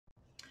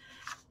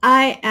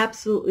I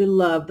absolutely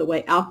love the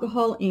way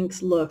alcohol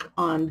inks look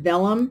on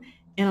vellum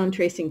and on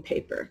tracing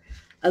paper.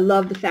 I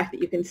love the fact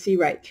that you can see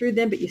right through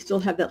them, but you still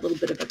have that little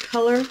bit of a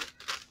color.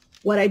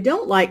 What I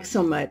don't like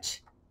so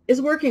much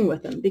is working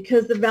with them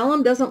because the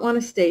vellum doesn't want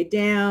to stay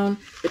down.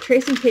 The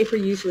tracing paper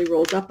usually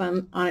rolls up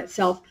on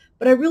itself,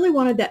 but I really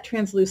wanted that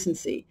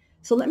translucency.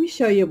 So let me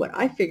show you what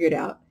I figured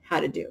out how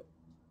to do.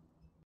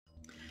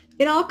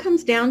 It all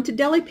comes down to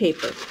deli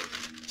paper.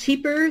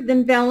 Cheaper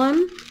than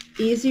vellum,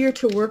 easier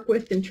to work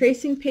with than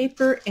tracing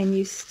paper, and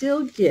you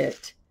still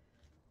get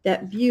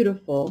that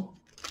beautiful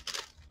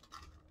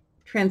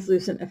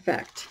translucent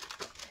effect.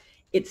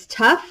 It's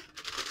tough.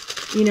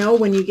 You know,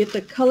 when you get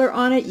the color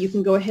on it, you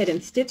can go ahead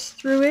and stitch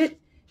through it.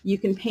 You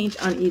can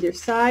paint on either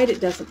side. It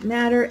doesn't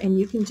matter, and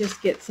you can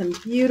just get some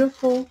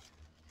beautiful,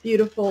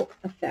 beautiful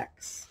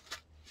effects.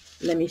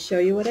 Let me show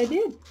you what I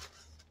did.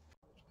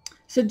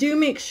 So do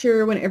make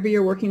sure whenever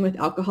you're working with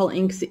alcohol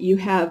inks that you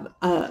have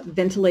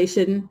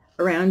ventilation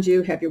around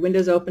you, have your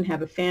windows open,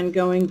 have a fan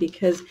going,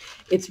 because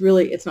it's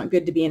not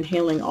good to be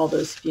inhaling all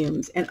those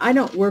fumes. And I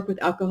don't work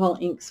with alcohol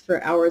inks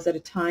for hours at a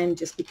time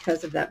just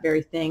because of that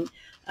very thing.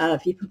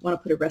 If you want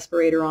to put a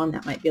respirator on,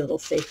 that might be a little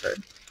safer.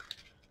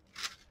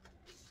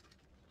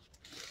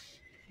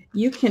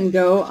 You can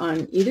go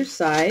on either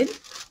side.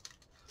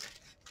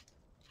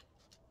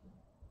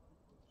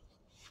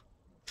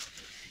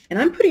 And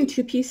I'm putting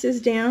 2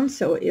 pieces down,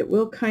 so it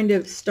will kind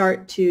of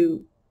start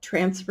to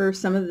transfer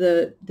some of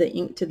the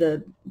ink to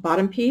the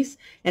bottom piece,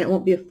 and it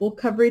won't be a full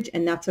coverage,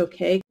 and that's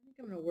okay. I think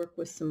I'm going to work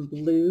with some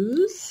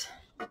blues,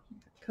 a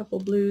couple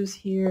blues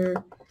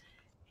here,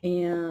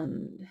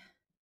 and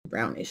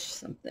brownish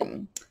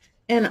something.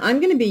 And I'm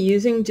going to be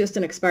using just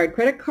an expired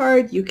credit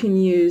card. You can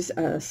use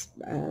a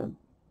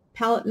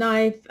palette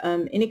knife,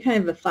 any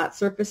kind of a flat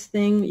surface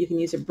thing. You can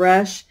use a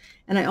brush,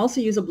 and I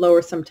also use a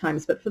blower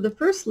sometimes. But for the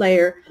first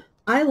layer,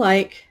 I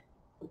like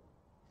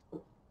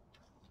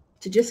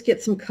to just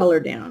get some color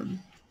down.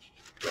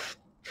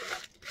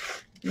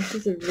 This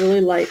is a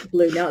really light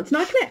blue. Now, it's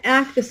not going to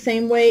act the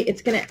same way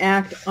it's going to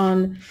act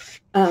on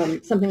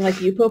something like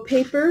Yupo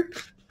paper.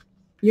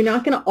 You're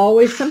not going to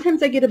always,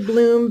 sometimes I get a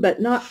bloom, but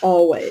not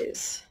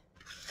always.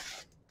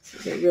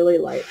 This is a really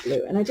light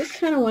blue, and I just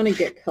kind of want to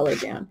get color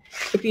down.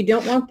 If you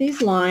don't want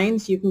these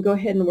lines, you can go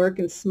ahead and work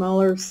in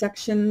smaller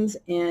sections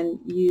and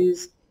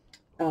use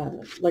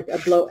like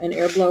an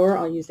air blower.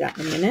 I'll use that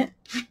in a minute.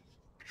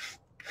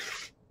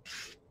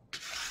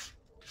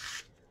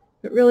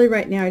 But really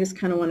right now I just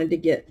kind of wanted to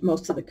get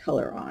most of the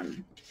color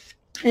on.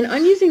 And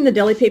I'm using the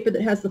deli paper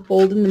that has the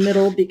fold in the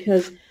middle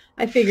because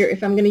I figure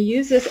if I'm going to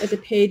use this as a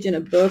page in a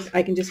book,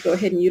 I can just go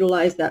ahead and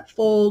utilize that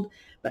fold.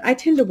 But I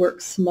tend to work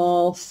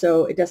small,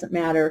 so it doesn't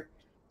matter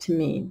to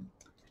me.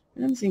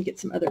 And I'm just going to get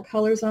some other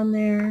colors on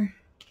there.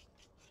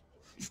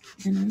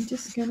 And I'm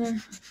just going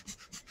to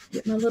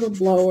get my little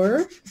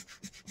blower.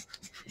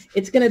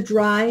 It's going to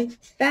dry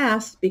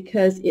fast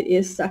because it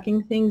is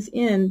sucking things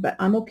in, but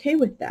I'm okay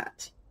with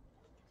that.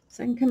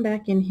 So I can come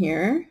back in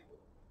here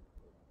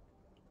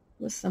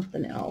with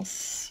something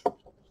else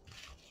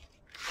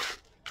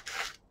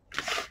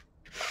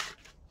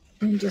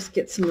and just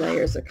get some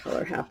layers of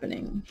color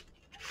happening.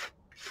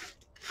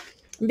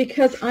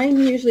 Because I'm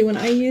usually, when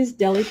I use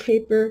deli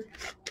paper,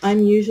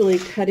 I'm usually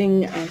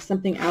cutting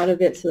something out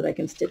of it so that I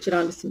can stitch it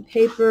onto some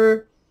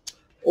paper,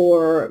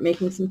 or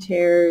making some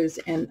tears.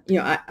 And you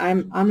know,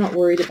 I'm not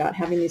worried about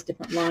having these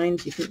different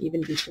lines. You can even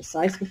be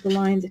precise with the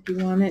lines if you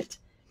want it.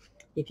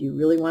 If you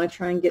really want to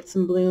try and get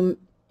some bloom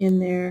in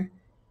there,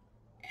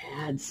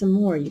 add some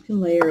more. You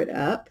can layer it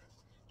up.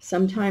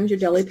 Sometimes your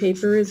deli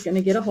paper is going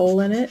to get a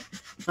hole in it.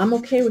 I'm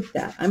okay with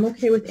that. I'm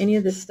okay with any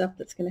of this stuff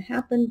that's going to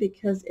happen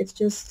because it's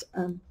just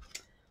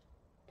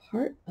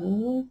part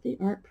of the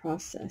art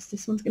process.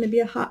 This one's going to be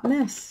a hot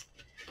mess.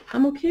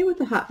 I'm okay with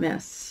a hot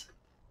mess.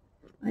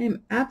 I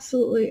am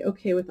absolutely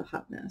okay with a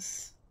hot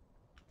mess.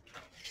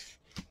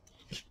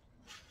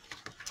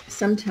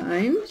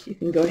 Sometimes you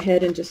can go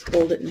ahead and just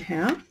fold it in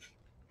half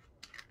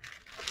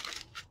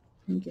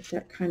and get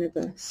that kind of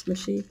a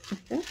smushy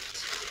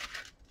effect.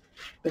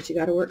 But you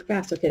got to work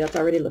fast. Okay, that's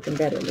already looking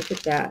better. Look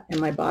at that. And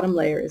my bottom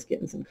layer is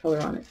getting some color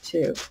on it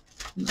too.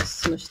 I'm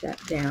just smush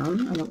that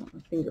down. I don't want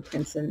my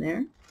fingerprints in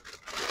there.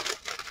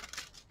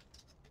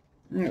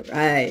 All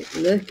right,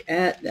 look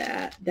at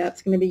that.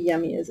 That's going to be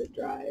yummy as it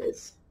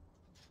dries.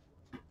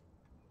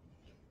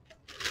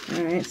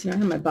 All right, so now I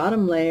have my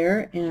bottom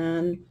layer,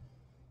 and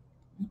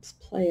let's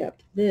play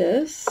up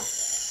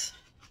this.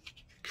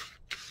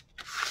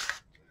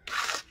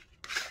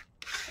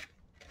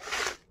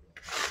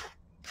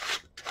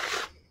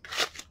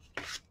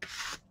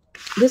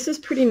 This is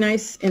pretty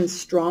nice and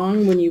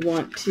strong when you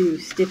want to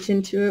stitch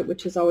into it,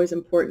 which is always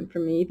important for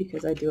me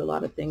because I do a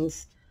lot of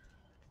things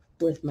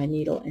with my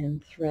needle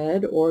and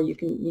thread. Or you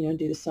can, you know,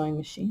 do the sewing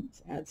machine.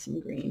 Let's add some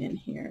green in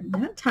here. And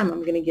that time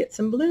I'm going to get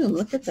some bloom.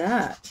 Look at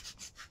that.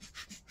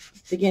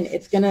 Again,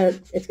 it's gonna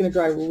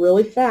dry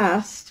really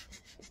fast.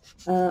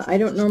 I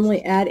don't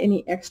normally add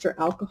any extra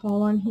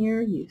alcohol on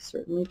here. You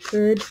certainly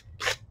could.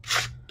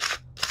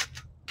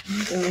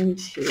 I'm going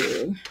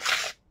to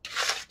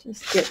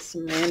Just get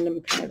some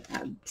random kind of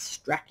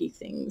abstract-y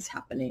things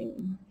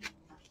happening.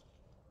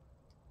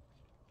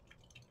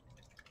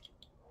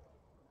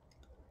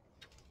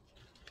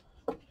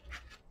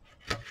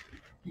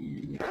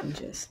 And you can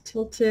just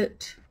tilt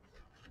it.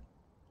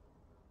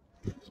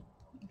 The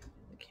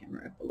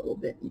camera up a little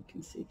bit, and you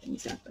can see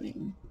things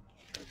happening.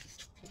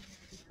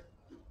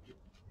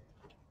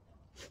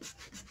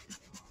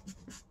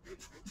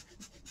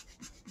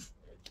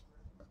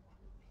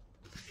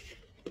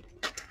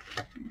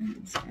 And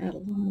let's add a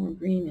little more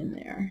green in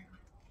there.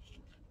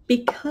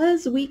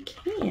 Because we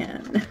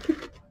can.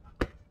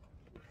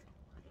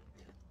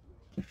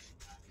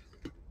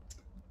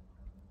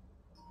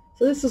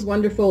 So this is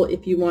wonderful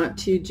if you want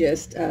to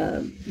just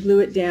glue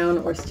it down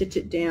or stitch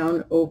it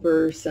down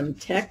over some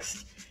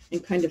text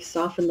and kind of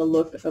soften the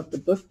look of the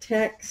book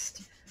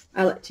text.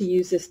 I like to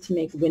use this to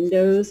make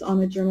windows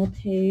on a journal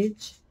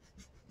page.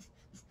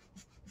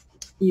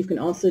 You can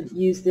also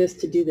use this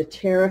to do the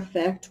tear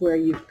effect, where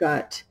you've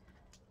got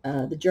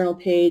the journal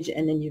page,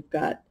 and then you've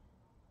got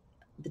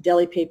the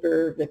deli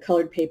paper, the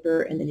colored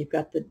paper, and then you've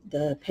got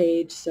the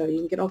page. So you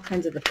can get all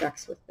kinds of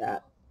effects with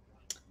that.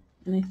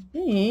 And I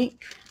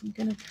think I'm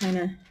going to kind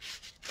of,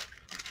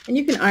 and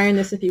you can iron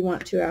this if you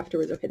want to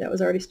afterwards. Okay, that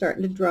was already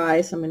starting to dry,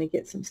 so I'm going to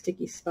get some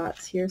sticky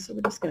spots here. So we're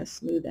just going to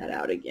smooth that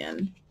out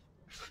again.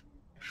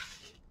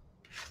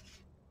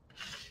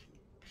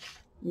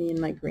 Me and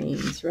my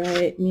greens,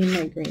 right? Me and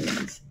my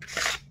greens.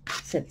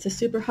 So it's a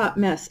super hot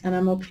mess, and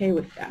I'm okay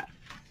with that.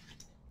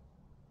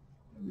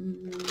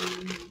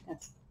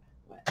 That's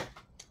what.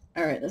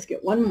 All right, let's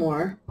get one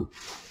more.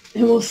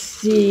 And we'll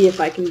see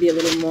if I can be a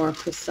little more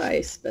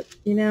precise, but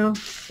you know,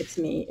 it's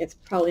me. It's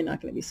probably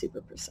not going to be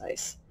super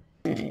precise.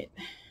 All right.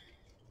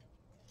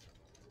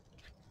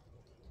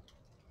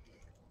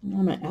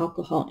 All my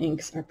alcohol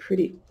inks are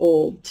pretty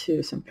old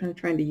too, so I'm kind of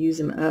trying to use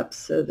them up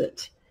so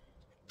that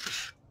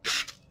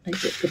I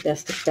get the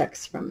best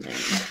effects from them.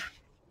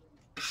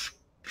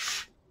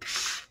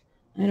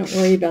 I don't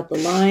worry about the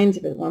lines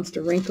if it wants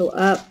to wrinkle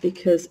up,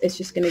 because it's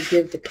just going to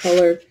give the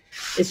color,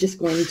 it's just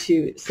going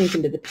to sink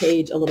into the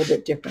page a little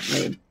bit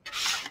differently.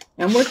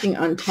 I'm working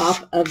on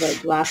top of a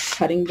glass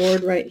cutting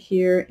board right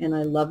here, and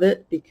I love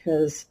it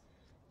because,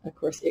 of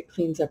course, it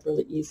cleans up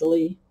really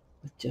easily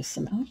with just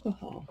some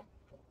alcohol.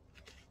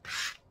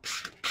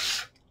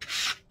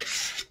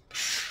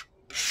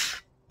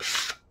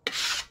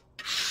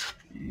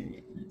 All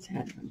right, let's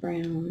add my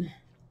brown.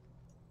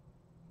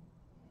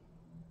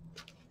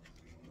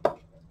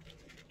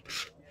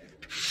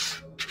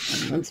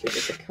 And once we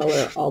get the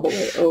color all the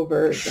way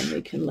over, then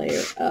we can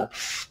layer up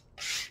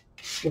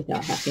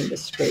without having to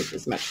scrape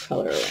as much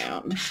color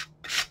around.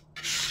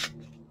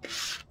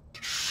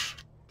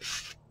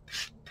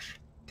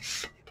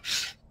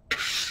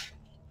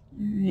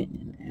 All right,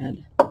 and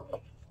add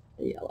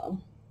the yellow.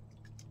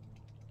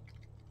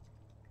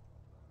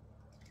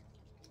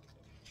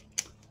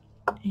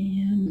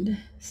 And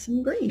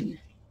some green.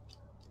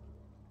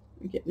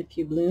 We're getting a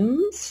few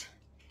blooms,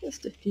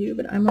 just a few,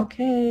 but I'm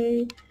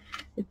okay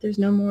if there's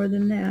no more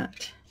than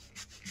that.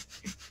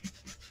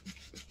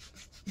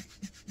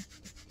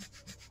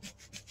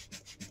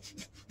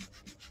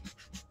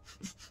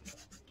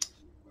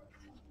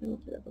 A little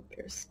bit of a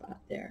bare spot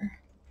there.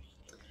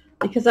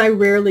 Because I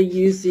rarely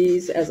use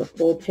these as a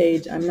full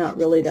page, I'm not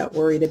really that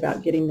worried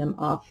about getting them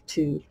off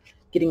to,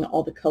 getting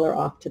all the color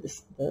off to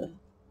the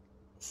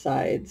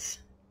sides.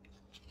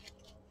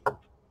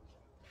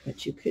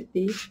 But you could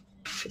be.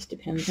 Just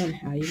depends on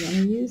how you want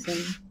to use them.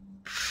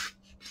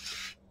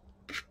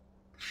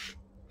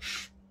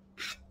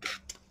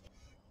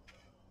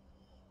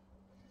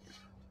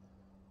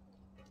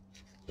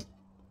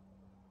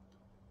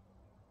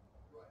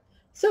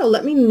 So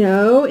let me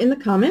know in the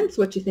comments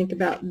what you think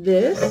about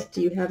this.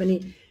 Do you have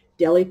any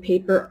deli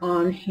paper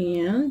on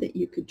hand that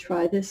you could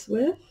try this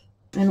with?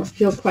 I don't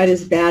feel quite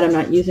as bad. I'm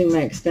not using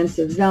my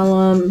expensive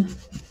vellum.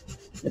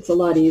 It's a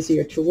lot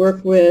easier to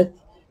work with.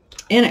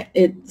 And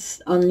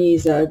it's on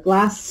these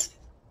glass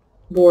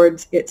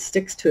boards, it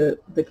sticks to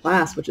the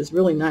glass, which is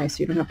really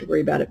nice. You don't have to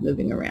worry about it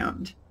moving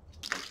around.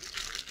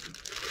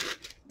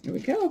 There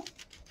we go.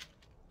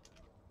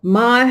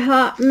 My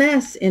hot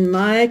mess in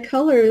my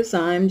colors.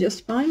 I'm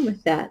just fine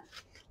with that.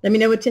 Let me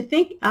know what you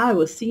think. I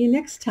will see you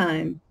next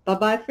time.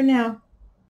 Bye-bye for now.